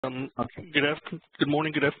Good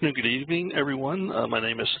morning, good afternoon, good evening, everyone. My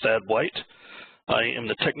name is Thad White. I am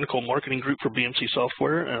the Technical Marketing Group for BMC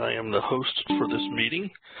Software, and I am the host for this meeting.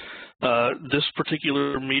 This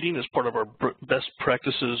particular meeting is part of our Best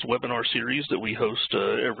Practices webinar series that we host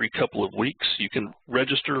every couple of weeks. You can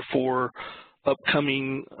register for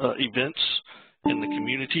upcoming events in the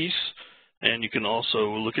communities, and you can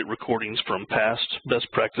also look at recordings from past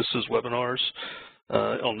Best Practices webinars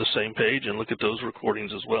on the same page and look at those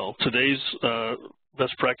recordings as well. Today's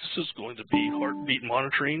best practice is going to be heartbeat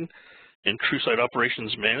monitoring and TrueSight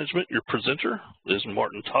operations management. Your presenter is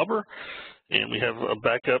Martin Tauber, and we have a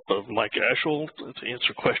backup of Mike Ashel to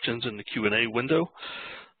answer questions in the Q&A window.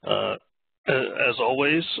 As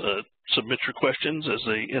always, submit your questions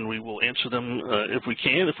and we will answer them if we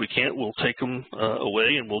can. If we can't, we'll take them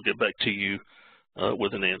away and we'll get back to you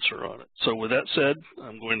with an answer on it. So with that said,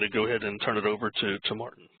 I'm going to go ahead and turn it over to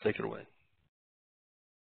Martin. Take it away.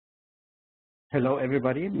 Hello,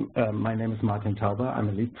 everybody. My name is Martin Tauber. I'm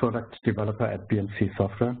a lead product developer at BMC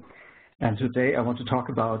Software. And today I want to talk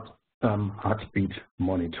about heartbeat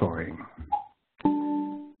monitoring.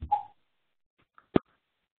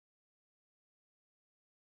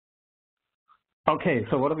 Okay,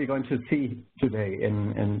 so what are we going to see today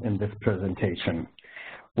in this presentation?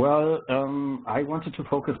 Well, I wanted to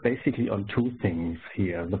focus basically on two things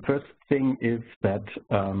here. The first thing is that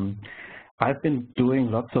I've been doing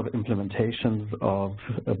lots of implementations of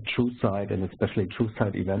TrueSight and especially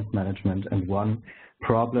TrueSight event management, and one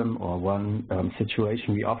problem or one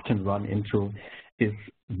situation we often run into is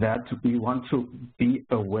that we want to be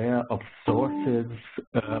aware of sources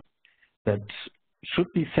that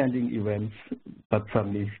should be sending events but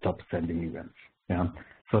suddenly stop sending events. Yeah.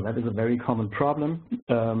 So that is a very common problem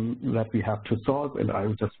that we have to solve, and I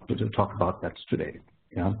just wanted to talk about that today.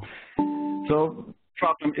 Yeah. So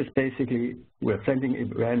problem is basically we're sending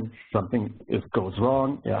events, something goes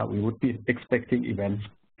wrong. Yeah, we would be expecting events.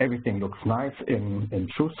 Everything looks nice in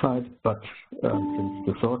TrueSight, but since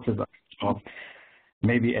the sources are off,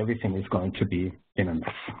 maybe everything is going to be in a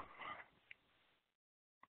mess.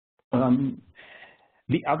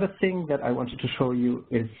 The other thing that I wanted to show you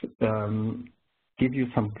is give you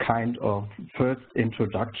some kind of first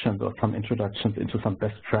introductions or some introductions into some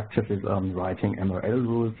best practices on writing MRL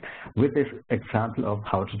rules with this example of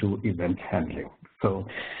how to do event handling. So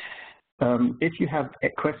if you have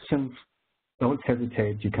questions, don't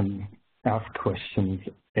hesitate. You can ask questions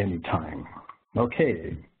anytime.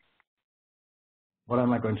 Okay. What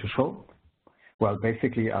am I going to show? Well,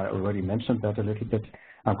 basically, I already mentioned that a little bit.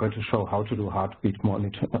 I'm going to show how to do heartbeat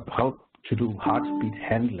monitor, how to do heartbeat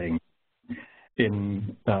handling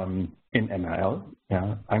in MRL.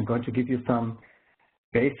 Yeah. I'm going to give you some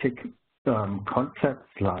basic concepts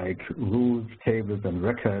like rules, tables, and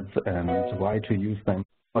records, and why to use them,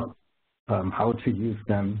 how to use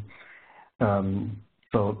them.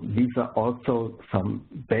 So these are also some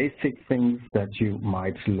basic things that you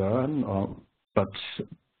might learn, but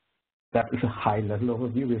that is a high-level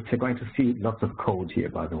overview. We're going to see lots of code here,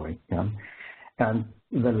 by the way. Yeah. And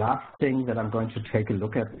the last thing that I'm going to take a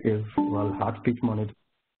look at is, well, heartbeat monitoring,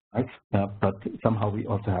 right? But somehow we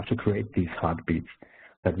also have to create these heartbeats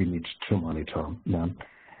that we need to monitor. Yeah.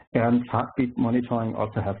 And heartbeat monitoring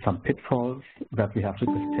also has some pitfalls that we have to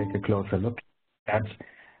just take a closer look at,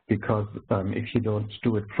 because if you don't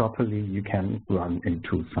do it properly, you can run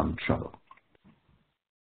into some trouble.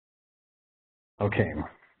 Okay.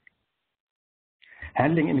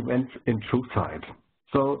 Handling events in TrueSight.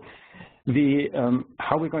 So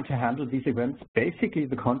how we're going to handle these events, basically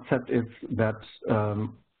the concept is that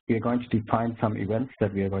we are going to define some events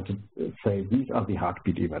that we are going to say these are the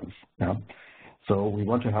heartbeat events. Yeah? So we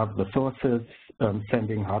want to have the sources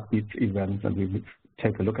sending heartbeat events, and we will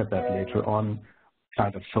take a look at that later on,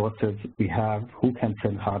 kind of sources we have, who can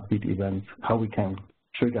send heartbeat events, how we can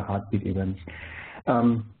trigger heartbeat events.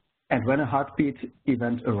 And when a heartbeat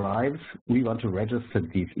event arrives, we want to register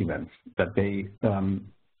these events, that they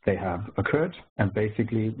have occurred. And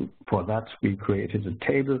basically, for that, we created a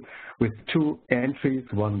table with two entries,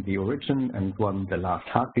 one the origin and one the last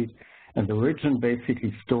heartbeat. And the origin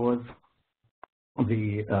basically stores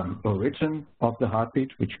the origin of the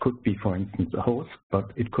heartbeat, which could be, for instance, a host,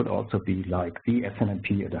 but it could also be like the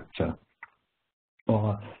SNMP adapter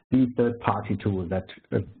or the third-party tool that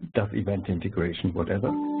does event integration,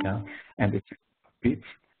 whatever, yeah, and it's beats.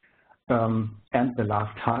 And the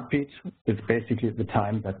last heartbeat is basically the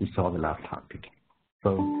time that we saw the last heartbeat.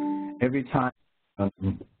 So every time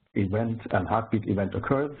an event, a heartbeat event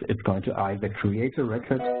occurs, it's going to either create a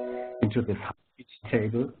record into this heartbeat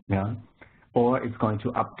table, yeah, or it's going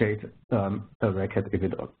to update a record if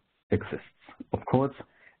it exists. Of course,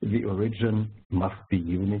 the origin must be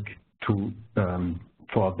unique to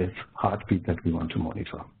for this heartbeat that we want to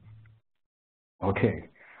monitor. Okay.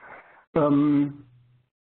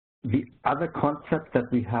 The other concept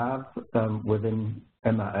that we have within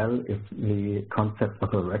MRL is the concept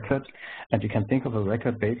of a record, and you can think of a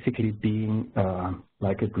record basically being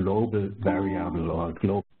like a global variable or a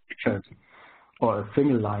global record or a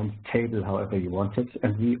single line table, however you want it,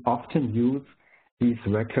 and we often use these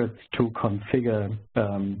records to configure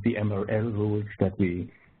the MRL rules that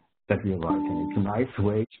we are writing. It's a nice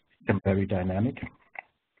way to make them very dynamic,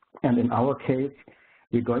 and in our case,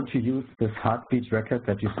 we're going to use this heartbeat record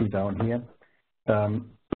that you see down here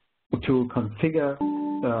to configure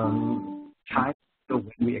time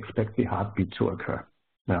when we expect the heartbeat to occur.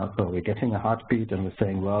 Now, so we're getting a heartbeat and we're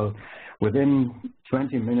saying, well, within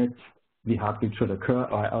 20 minutes, the heartbeat should occur,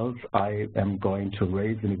 or else I am going to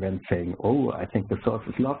raise an event saying, oh, I think the source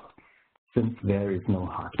is lost since there is no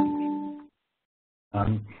heartbeat.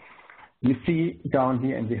 You see down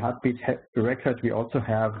here in the heartbeat record, we also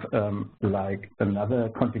have like another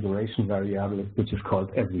configuration variable, which is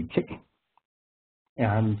called every tick.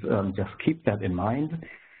 And just keep that in mind,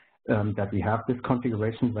 that we have this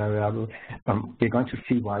configuration variable. We're going to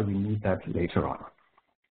see why we need that later on.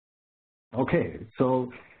 Okay,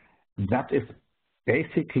 so that is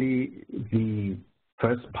basically the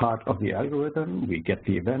first part of the algorithm. We get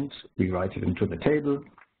the event, we write it into the table.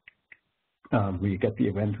 We get the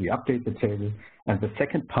event, we update the table, and the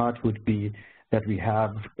second part would be that we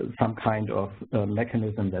have some kind of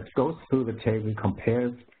mechanism that goes through the table,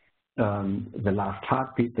 compares the last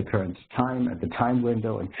heartbeat, the current time, and the time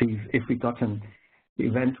window, and sees if we got an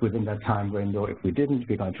event within that time window. If we didn't,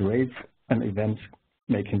 we're going to raise an event,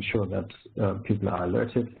 making sure that people are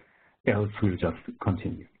alerted, else we'll just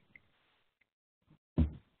continue.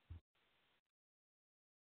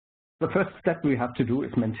 The first step we have to do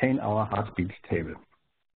is maintain our heartbeat table.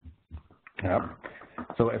 Yeah.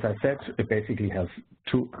 So as I said, it basically has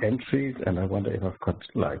two entries, and I wonder if I've got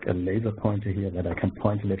like a laser pointer here that I can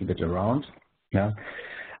point a little bit around. Yeah.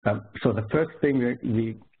 So the first thing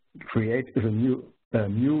we create is a new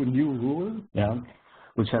rule, yeah,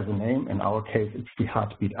 which has a name. In our case, it's the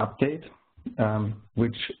heartbeat update,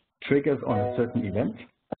 which triggers on a certain event.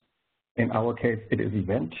 In our case, it is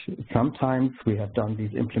event. Sometimes we have done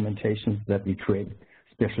these implementations that we create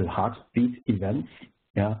special heartbeat events.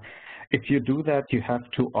 Yeah. If you do that, you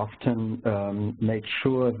have to often make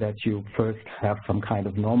sure that you first have some kind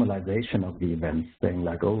of normalization of the events, saying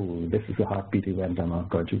like, oh, this is a heartbeat event, I'm not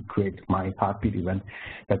going to create my heartbeat event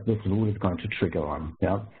that this rule is going to trigger on.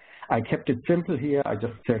 Yeah. I kept it simple here. I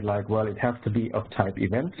just said like, well, it has to be of type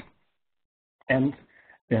event. And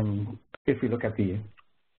if we look at the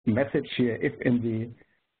message here, if in the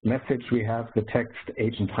message we have the text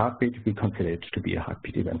agent heartbeat, we consider it to be a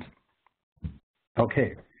heartbeat event.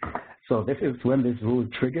 Okay, so this is when this rule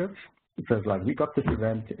triggers. It says like, we got this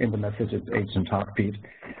event, in the message it's agent heartbeat,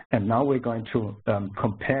 and now we're going to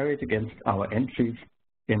compare it against our entries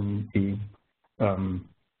in the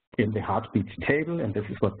heartbeat table, and this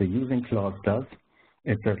is what the using clause does.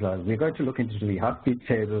 It says like, we're going to look into the heartbeat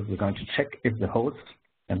table, we're going to check if the host,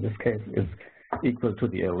 in this case, is equal to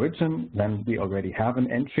the origin, then we already have an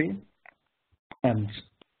entry. And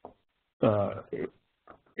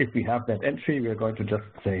if we have that entry, we're going to just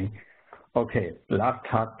say, okay, last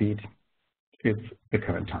heartbeat is the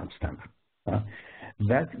current timestamp.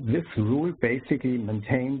 This rule basically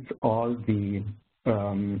maintains all the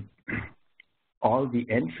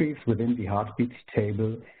entries within the heartbeat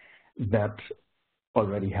table that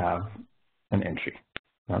already have an entry,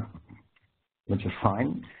 which is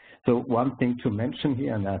fine. So one thing to mention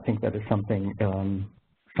here, and I think that is something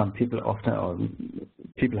some people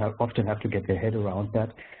often have to get their head around,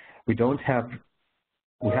 that we don't have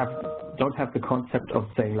the concept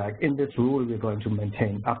of saying like, in this rule we're going to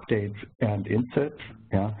maintain updates and inserts.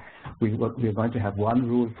 Yeah, we're going to have one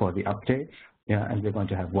rule for the updates. Yeah, and we're going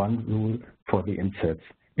to have one rule for the inserts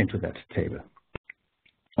into that table.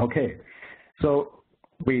 Okay, so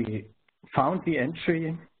we found the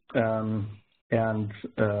entry. And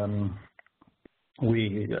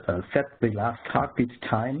we set the last heartbeat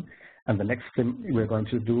time, and the next thing we're going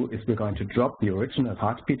to do is we're going to drop the original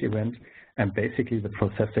heartbeat event, and basically the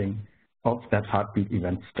processing of that heartbeat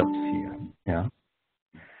event stops here. Yeah.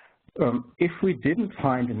 If we didn't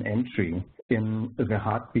find an entry in the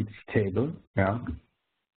heartbeats table, yeah.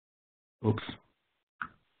 Oops.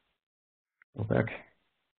 Go back.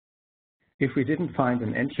 If we didn't find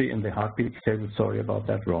an entry in the heartbeats table, sorry about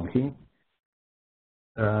that, wrong here.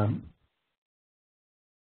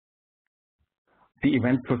 the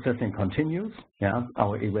event processing continues. Yeah,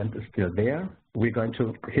 our event is still there. We're going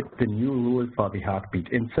to hit the new rule for the heartbeat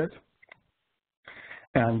insert.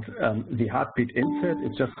 And the heartbeat insert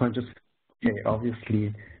is just going to say,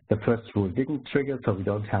 obviously, the first rule didn't trigger, so we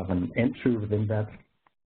don't have an entry within that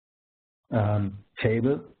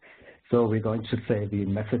table. So we're going to say the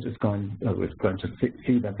message is we're going to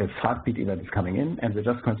see that this heartbeat event is coming in, and we're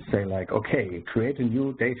just going to say like, okay, create a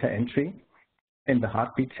new data entry in the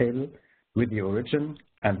heartbeat table with the origin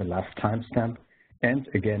and the last timestamp, and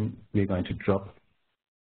again, we're going to drop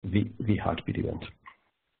the heartbeat event.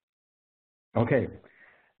 Okay,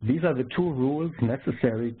 these are the two rules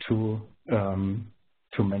necessary to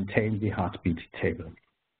maintain the heartbeat table.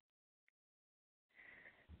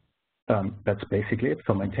 That's basically it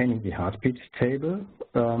for maintaining the heartbeat table.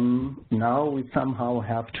 Now we somehow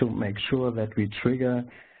have to make sure that we trigger,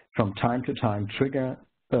 from time to time,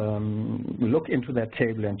 look into that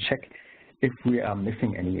table and check if we are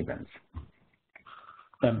missing any events.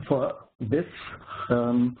 And for this,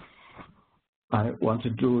 I want to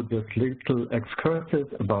do this little excursus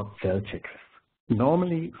about cell ticks.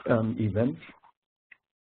 Normally, events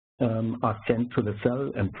are sent to the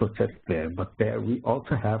cell and processed there, but there we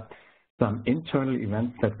also have some internal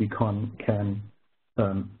events that we can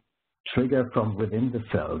trigger from within the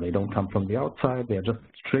cell. They don't come from the outside, they are just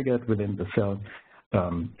triggered within the cell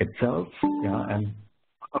itself, yeah, and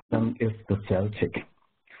one of them is the cell tick.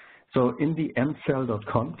 So in the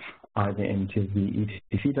mcell.conf, either into the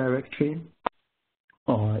etc directory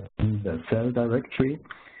or in the cell directory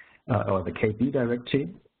or the kb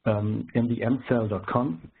directory, in the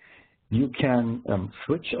mcell.conf, you can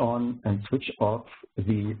switch on and switch off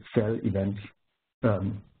the cell event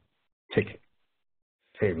tick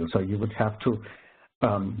table. So you would have to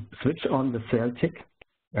switch on the cell tick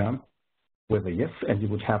with a yes, and you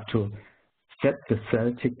would have to set the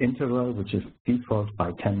cell tick interval, which is default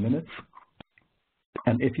by 10 minutes.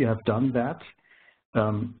 And if you have done that,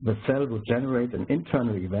 the cell will generate an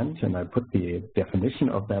internal event, and I put the definition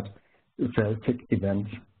of that cell tick event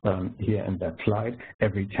here in that slide,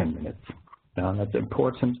 every 10 minutes. Now that's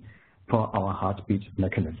important for our heartbeat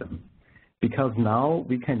mechanism, because now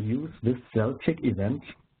we can use this cell tick event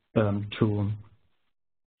to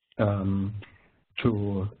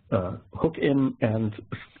hook in and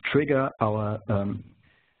trigger our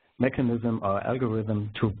mechanism, our algorithm,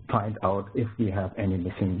 to find out if we have any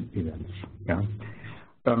missing events. Yeah.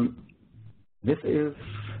 This is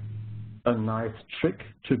a nice trick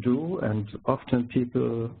to do, and often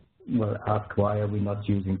people will ask, why are we not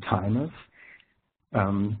using timers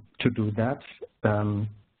to do that?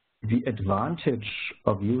 The advantage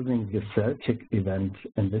of using the cell tick event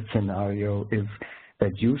in this scenario is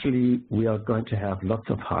that usually we are going to have lots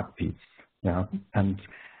of heartbeats, yeah, and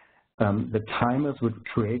the timers would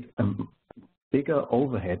create a bigger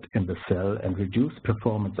overhead in the cell and reduce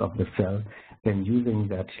performance of the cell than using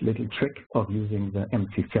that little trick of using the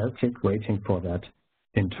empty cell tick, waiting for that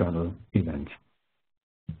internal event.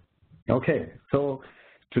 Okay, so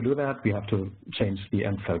to do that, we have to change the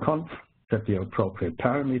mcell.conf, set the appropriate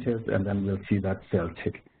parameters, and then we'll see that cell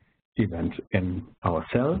tick event in our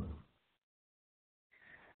cell.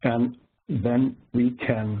 And then we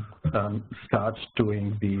can start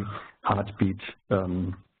doing the heartbeat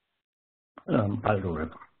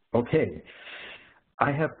algorithm. Okay,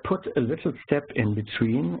 I have put a little step in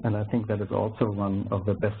between, and I think that is also one of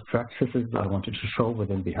the best practices I wanted to show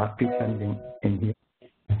within the heartbeat handling in here,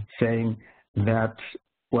 saying that,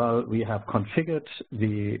 well, we have configured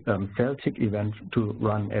the cell tick event to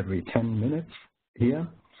run every 10 minutes here,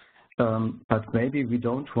 but maybe we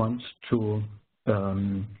don't want to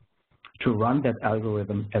run that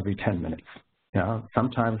algorithm every 10 minutes. Yeah,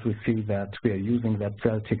 sometimes we see that we are using that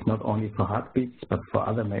cell tick not only for heartbeats, but for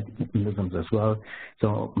other mechanisms as well.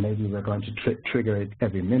 So maybe we're going to trigger it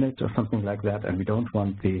every minute or something like that, and we don't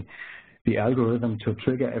want the algorithm to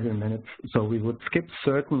trigger every minute. So we would skip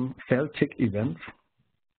certain cell tick events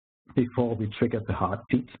before we trigger the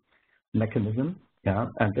heartbeat mechanism. Yeah,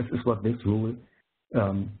 and this is what this rule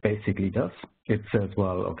basically does. It says,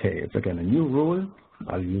 well, okay, it's again a new rule.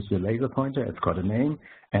 I'll use the laser pointer, it's got a name,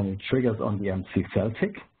 and it triggers on the MC cell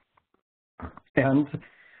tick. And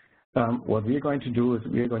what we're going to do is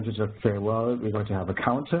we're going to just say, well, we're going to have a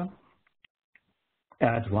counter,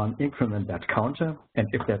 add one, increment that counter, and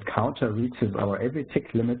if that counter reaches our every tick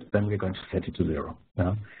limit, then we're going to set it to 0.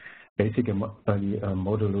 Yeah? Basically, a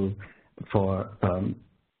modulo for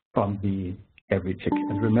on the every tick.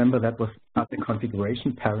 And remember, that was the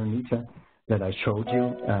configuration parameter that I showed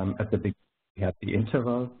you at the beginning. We have the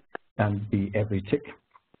interval and the every tick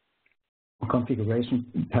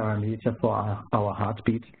configuration parameter for our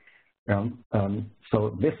heartbeat.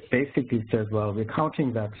 So this basically says, well, we're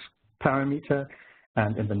counting that parameter,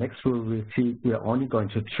 and in the next rule we'll see we are only going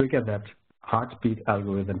to trigger that heartbeat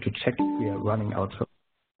algorithm to check if we are running out of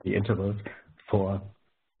the intervals for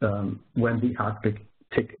when the heartbeat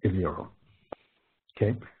tick is 0.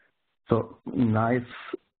 Okay, so nice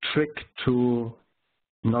trick to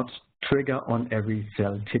not trigger on every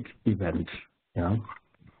cell tick event. Yeah,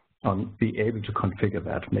 be able to configure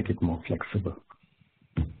that, make it more flexible.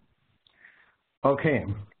 Okay,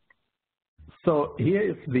 so here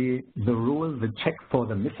is the rule, the check for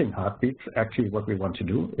the missing heartbeats. Actually, what we want to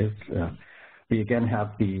do is we again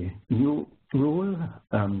have the new rule,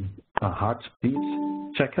 a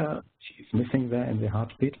heartbeat checker. She's missing there in the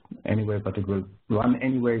heartbeat anyway, but it will run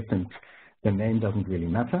anyway since the name doesn't really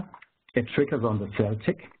matter. It triggers on the cell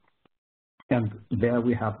tick, and there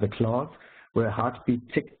we have the clause where heartbeat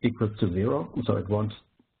tick equals to 0, so it won't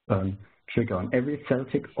trigger on every cell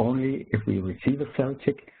tick, only if we receive a cell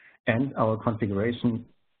tick and our configuration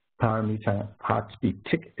parameter heartbeat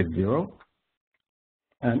tick is 0.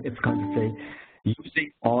 And it's going to say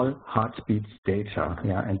using all heartbeats data.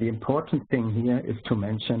 Yeah, and the important thing here is to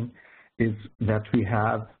mention is that we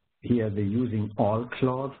have here the using all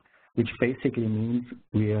clause, which basically means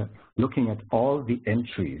we are looking at all the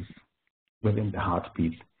entries within the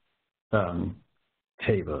heartbeat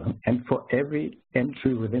table. And for every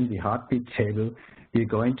entry within the heartbeat table, we're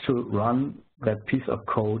going to run that piece of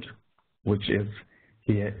code, which is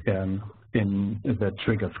here in the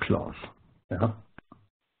triggers clause. Yeah.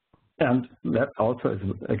 And that also is,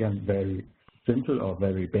 again, very simple or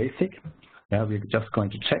very basic. Yeah, we're just going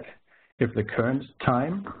to check if the current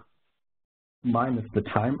time minus the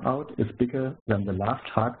timeout is bigger than the last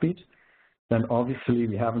heartbeat, then obviously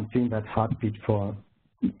we haven't seen that heartbeat for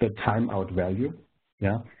the timeout value.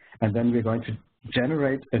 Yeah, and then we're going to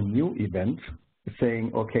generate a new event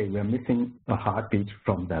saying, okay, we're missing a heartbeat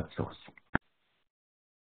from that source.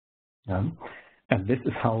 Yeah? And this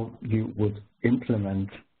is how you would implement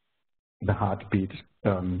the heartbeat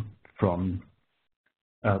from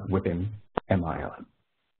within MIL.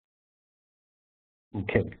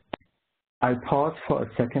 Okay, I'll pause for a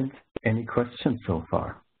second. Any questions so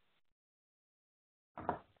far?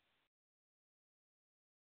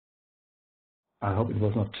 I hope it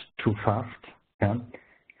was not too fast. Yeah.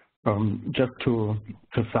 Just to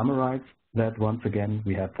summarize that once again,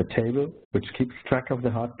 we have the table, which keeps track of the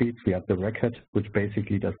heartbeats. We have the record, which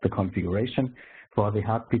basically does the configuration for the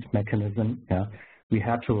heartbeat mechanism. Yeah. We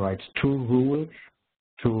had to write 2 rules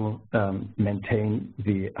to maintain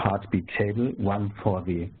the heartbeat table, one for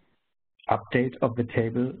the update of the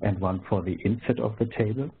table and one for the insert of the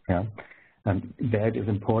table. Yeah. And there it is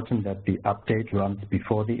important that the update runs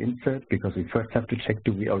before the insert, because we first have to check,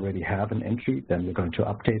 do we already have an entry? Then we're going to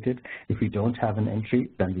update it. If we don't have an entry,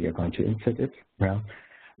 then we are going to insert it. Yeah.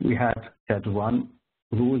 We had that one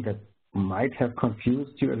rule that might have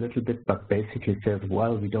confused you a little bit, but basically says,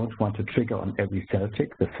 well, we don't want to trigger on every cell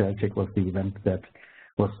tick. The cell tick was the event that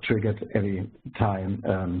was triggered every time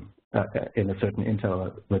in a certain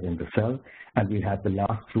interval within the cell. And we had the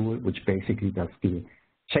last rule, which basically does the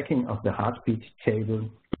checking of the heartbeat table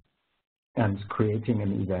and creating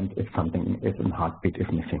an event if something is in heartbeat is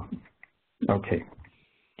missing. Okay.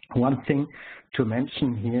 One thing to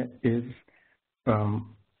mention here is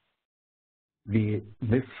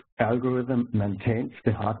this algorithm maintains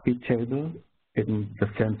the heartbeat table in the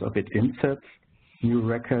sense of it inserts new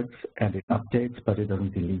records and it updates, but it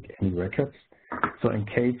doesn't delete any records. So in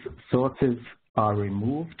case sources are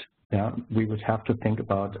removed, yeah, we would have to think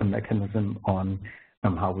about a mechanism on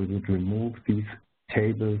how we would remove these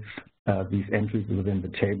tables, these entries within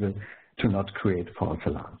the table to not create false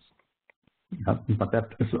alarms. But that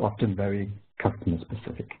is often very customer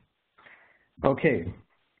specific. Okay.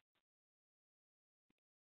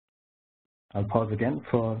 I'll pause again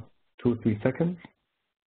for 2 or 3 seconds,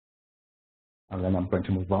 and then I'm going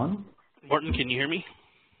to move on. Martin, can you hear me?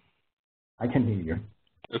 I can hear you.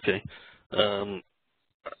 Okay.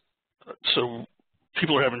 So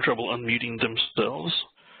people are having trouble unmuting themselves.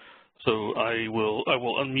 So I will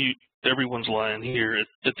unmute everyone's line here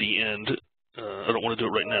at the end. I don't want to do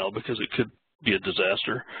it right now because it could be a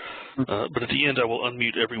disaster. But at the end, I will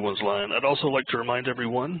unmute everyone's line. I'd also like to remind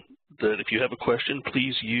everyone that if you have a question,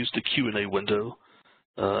 please use the Q&A window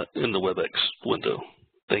in the WebEx window.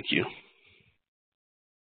 Thank you.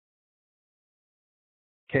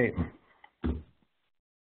 Okay.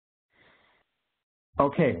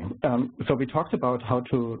 Okay, so we talked about how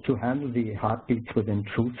to handle the heartbeats within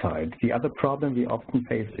TrueSight. The other problem we often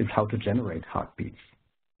face is how to generate heartbeats.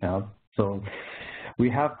 Yeah? So We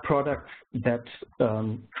have products that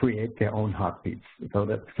create their own heartbeats. So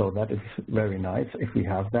that is very nice. If we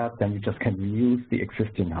have that, then we just can reuse the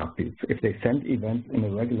existing heartbeats. If they send events in a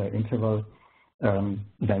regular interval,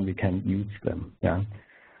 then we can use them. Yeah.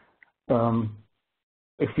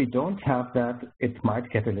 If we don't have that, it might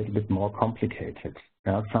get a little bit more complicated.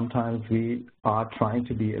 Sometimes we are trying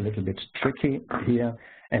to be a little bit tricky here,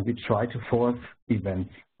 and we try to force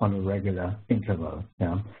events on a regular interval.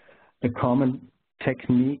 Yeah. A common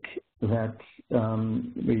technique that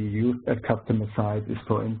we use at customer side is,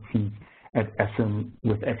 for instance,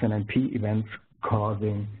 with SNMP events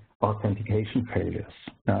causing authentication failures.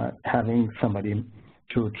 Having somebody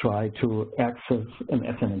to try to access an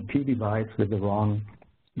SNMP device with the wrong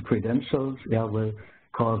credentials will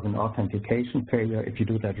cause an authentication failure. If you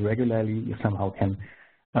do that regularly, you somehow can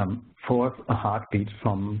force a heartbeat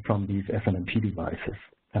from these SNMP devices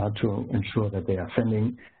to ensure that they are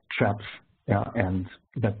sending traps and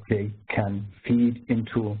that they can feed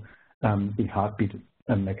into the heartbeat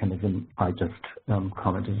mechanism I just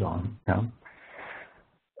commented on.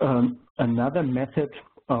 Another method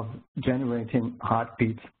of generating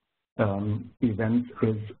heartbeat events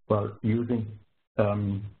is, well, using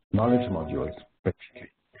knowledge modules, basically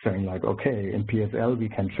saying like, okay, in PSL we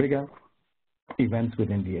can trigger events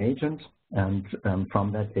within the agent, and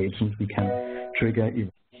from that agent we can trigger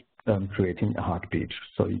events creating a heartbeat.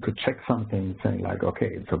 So you could check something saying like,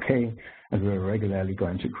 okay, it's okay, and we're regularly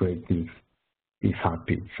going to create these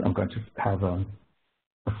heartbeats. I'm going to have a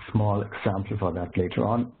small example for that later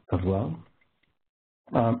on as well.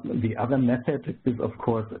 The other method is, of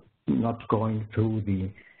course, not going through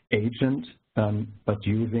the agent, but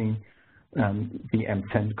using the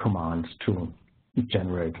msend command to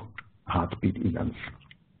generate heartbeat events.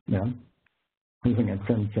 Yeah, using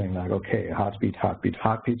msend saying like, okay, heartbeat, heartbeat,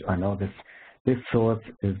 heartbeat. I know this source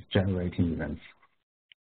is generating events.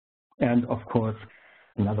 And of course,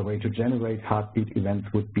 another way to generate heartbeat events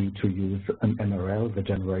would be to use an MRL, the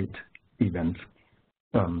generate event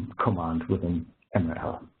command within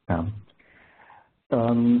MRL.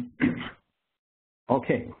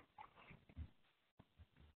 Okay.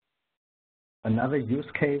 Another use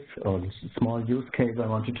case, or small use case I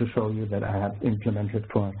wanted to show you that I have implemented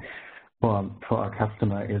for our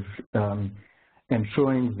customer is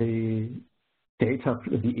ensuring the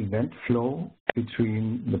event flow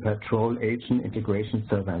between the patrol agent, integration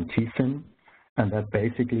server, and TSIM, and that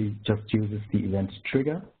basically just uses the event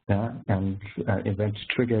trigger. And event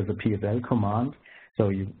trigger is a PSL command.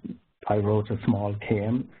 So I wrote a small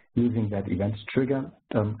KM using that event trigger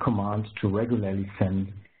command to regularly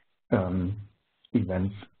send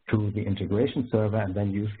events to the integration server, and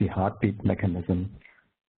then use the heartbeat mechanism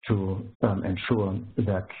to ensure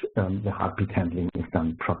that the heartbeat handling is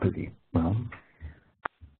done properly. Well,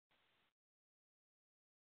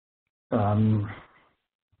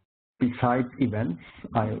 besides events,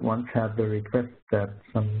 I once had the request that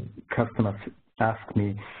some customers asked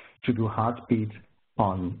me to do heartbeat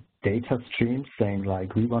on data streams, saying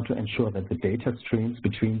like, we want to ensure that the data streams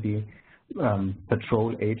between the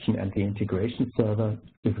patrol agent and the integration server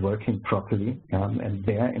is working properly. And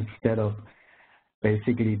there, instead of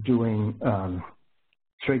basically doing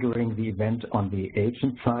triggering the event on the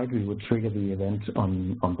agent side, we would trigger the event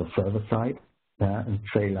on the server side and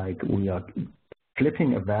say like, we are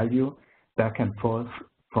flipping a value back and forth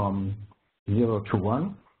from 0 to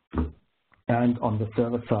 1. And on the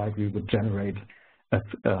server side, we would generate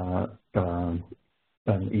an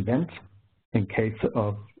event in case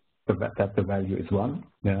of that the value is 1,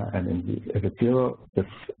 and if it's 0, this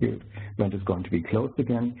event is going to be closed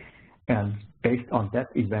again. And based on that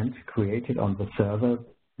event created on the server,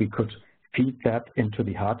 we could feed that into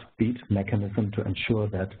the heartbeat mechanism to ensure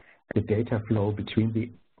that the data flow between the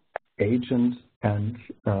agent and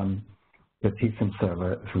the TSIM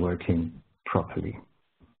server is working properly.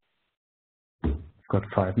 Got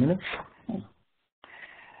 5 minutes.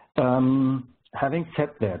 Having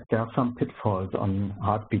said that, there are some pitfalls on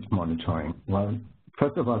heartbeat monitoring. Well,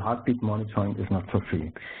 first of all, heartbeat monitoring is not for free.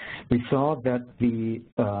 We saw that the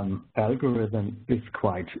algorithm is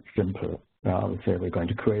quite simple. We say we're going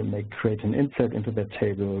to create an insert into that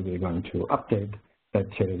table, we're going to update that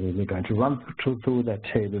table, we're going to run through that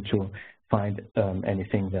table to find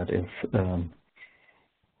anything that is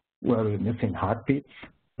where we're missing heartbeats.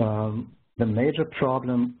 The major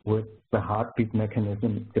problem with the heartbeat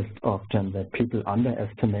mechanism is often that people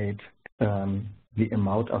underestimate the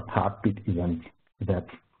amount of heartbeat events that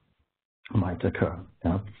might occur.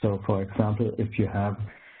 So, for example, if you have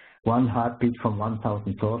 1 heartbeat from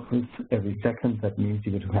 1,000 sources every second, that means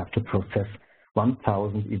you would have to process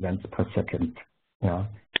 1,000 events per second,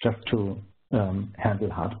 just to handle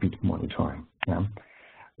heartbeat monitoring. Yeah.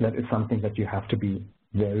 That is something that you have to be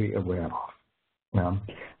very aware of. Yeah.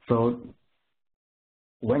 So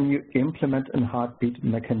when you implement a heartbeat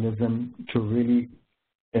mechanism to really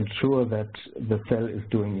ensure that the cell is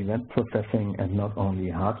doing event processing and not only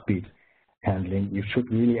heartbeat handling, you should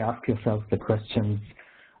really ask yourself the questions,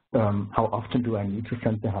 how often do I need to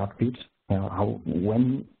send the heartbeat?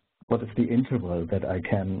 What is the interval that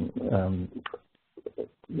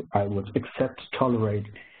I would accept, tolerate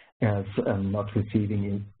as not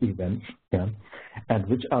receiving events, yeah? And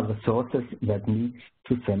which are the sources that need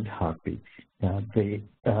to send heartbeats? The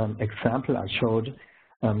example I showed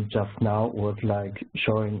just now was like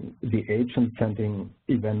showing the agent sending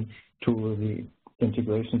events to the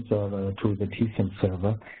integration server, to the TSIM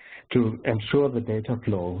server, to ensure the data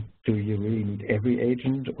flow. Do you really need every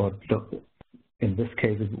agent, or in this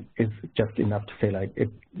case, it's just enough to say like if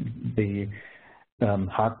the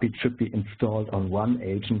heartbeat should be installed on one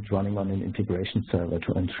agent running on an integration server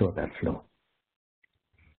to ensure that flow.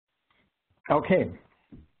 Okay,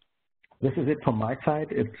 this is it from my side.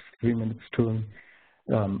 It's 3 minutes to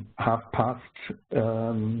half past,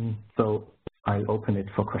 so I'll open it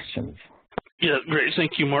for questions. Yeah, great.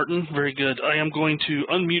 Thank you, Martin. Very good. I am going to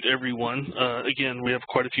unmute everyone. Again, we have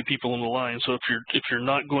quite a few people on the line, so if you're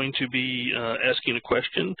not going to be asking a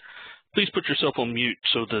question, please put yourself on mute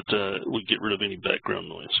so that we get rid of any background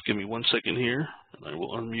noise. Give me 1 second here, and I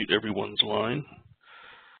will unmute everyone's line.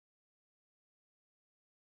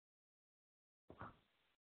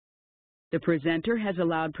 The presenter has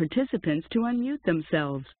allowed participants to unmute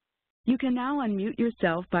themselves. You can now unmute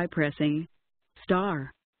yourself by pressing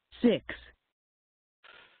 *6.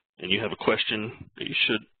 And you have a question, you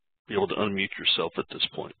should be able to unmute yourself at this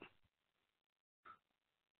point.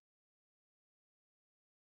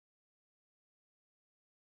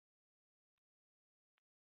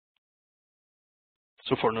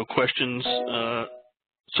 So far, no questions.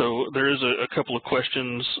 So there is a couple of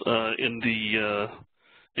questions in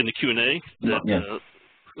the Q&A that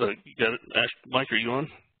you got it. Mike, are you on?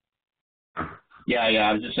 Yeah.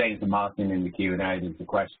 I was just saying to Martin in the Q&A. There's a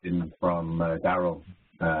question from Daryl.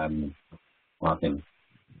 Martin,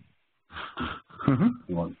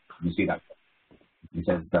 you see that? He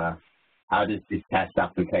says, how does this test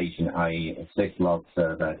application, i.e. a syslog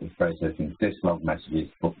server, is processing syslog messages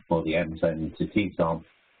for the MSEN to TSOM,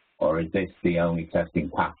 or is this the only testing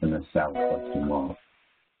pattern of cell?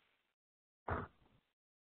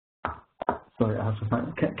 Sorry, I have to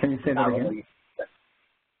find. Can you say that again?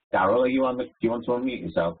 Daryl, do you want to unmute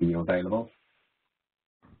yourself? Are you available?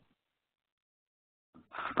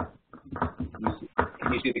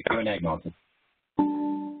 Can you see the Q&A, Martin?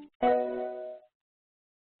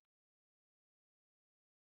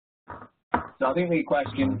 So I think the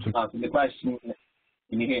question,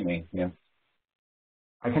 can you hear me? Yeah.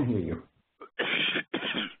 I can hear you.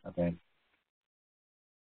 Okay.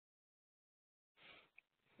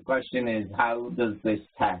 The question is, how does this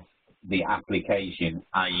test the application,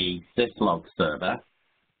 i.e. syslog server,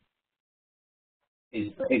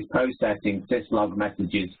 is processing syslog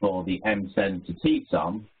messages for the MSEN to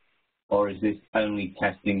TSOM, or is this only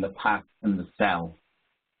testing the path and the cell?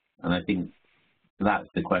 And I think that's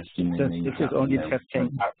the question. This is only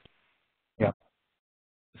testing. Yeah.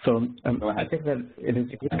 So I think that it is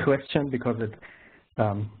a good question because it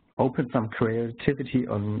opens some creativity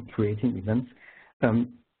on creating events.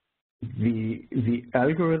 The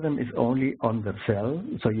algorithm is only on the cell,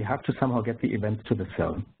 so you have to somehow get the events to the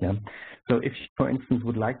cell. Yeah. So if you, for instance,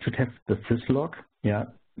 would like to test the syslog, yeah,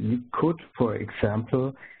 you could, for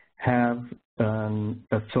example, have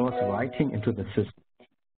a source writing into the system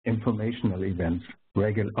informational events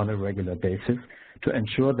on a regular basis to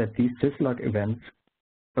ensure that these syslog events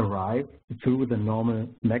arrive through the normal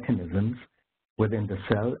mechanisms within the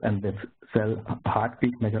cell, and the cell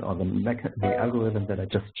heartbeat mechanism, or the algorithm that I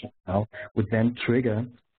just checked now, would then trigger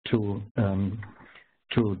to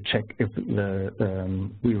check if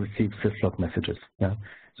we receive syslog messages. Yeah.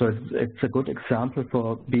 So it's a good example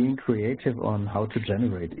for being creative on how to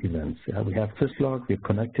generate events. Yeah. We have syslog, we've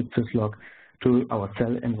connected syslog to our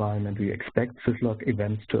cell environment. We expect syslog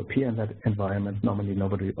events to appear in that environment. Normally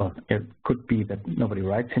nobody, or it could be that nobody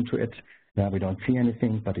writes into it. We don't see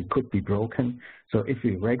anything, but it could be broken. So if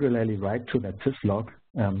we regularly write to that syslog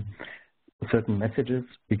certain messages,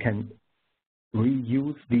 we can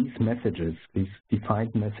reuse these messages, these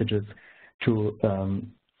defined messages, to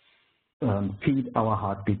feed our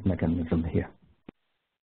heartbeat mechanism here.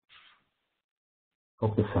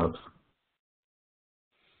 Hope this helps.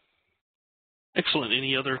 Excellent.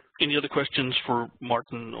 Any other questions for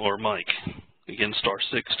Martin or Mike? Again,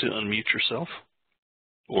 *6 to unmute yourself,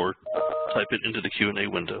 or type it into the Q&A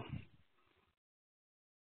window.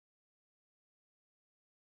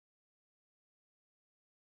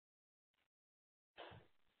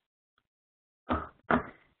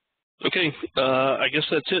 Okay, I guess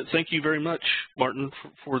that's it. Thank you very much, Martin,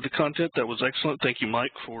 for the content. That was excellent. Thank you,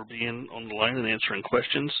 Mike, for being on the line and answering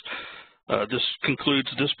questions. This concludes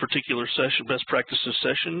this particular session, best practices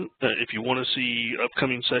session. If you want to see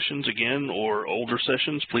upcoming sessions again or older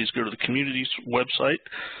sessions, please go to the community's website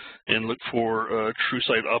and look for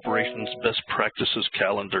TrueSight Operations Best Practices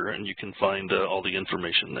Calendar, and you can find all the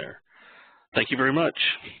information there. Thank you very much.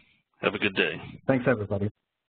 Have a good day. Thanks, everybody.